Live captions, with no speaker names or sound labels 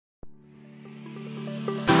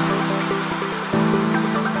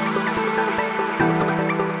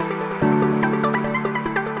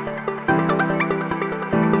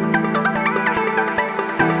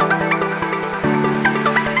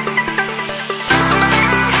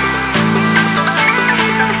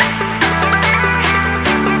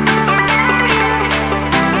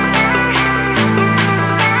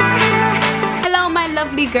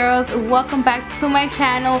girls, welcome back to my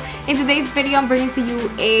channel. In today's video I'm bringing to you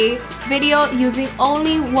a video using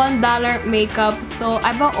only $1 makeup. So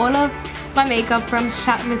I bought all of my makeup from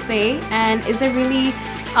Shop Miss A, and it's a really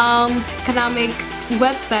economic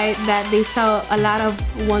website that they sell a lot of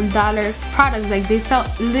 $1 products. Like they sell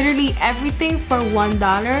literally everything for $1,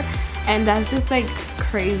 and that's just like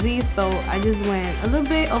crazy. So I just went a little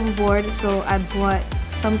bit overboard, so I bought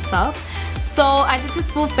some stuff. So I did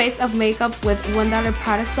this full face of makeup with $1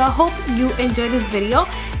 products. So I hope you enjoy this video.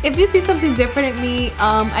 If you see something different in me,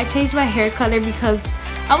 I changed my hair color because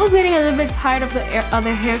I was getting a little bit tired of the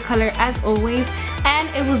other hair color as always, and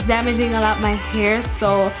it was damaging a lot my hair.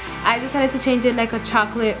 So I decided to change it like a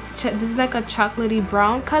chocolate. This is like a chocolatey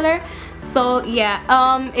brown color. So yeah,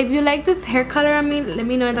 if you like this hair color on me, let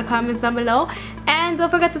me know in the comments down below, and don't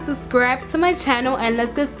forget to subscribe to my channel, and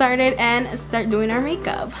let's get started and start doing our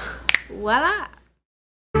makeup. Voila!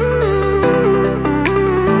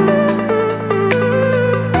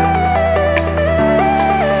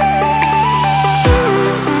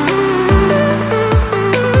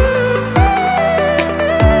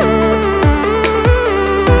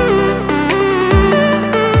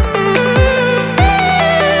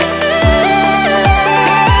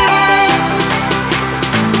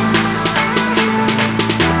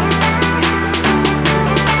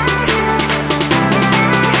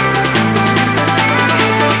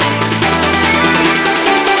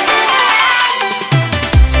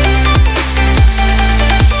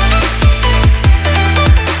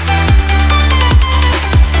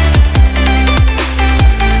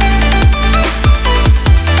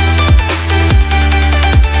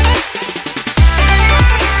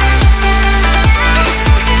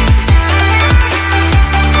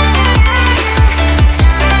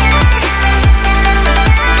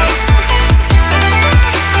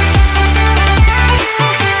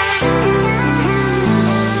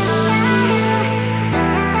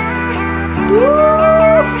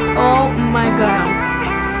 Oh my god.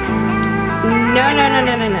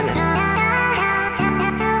 No.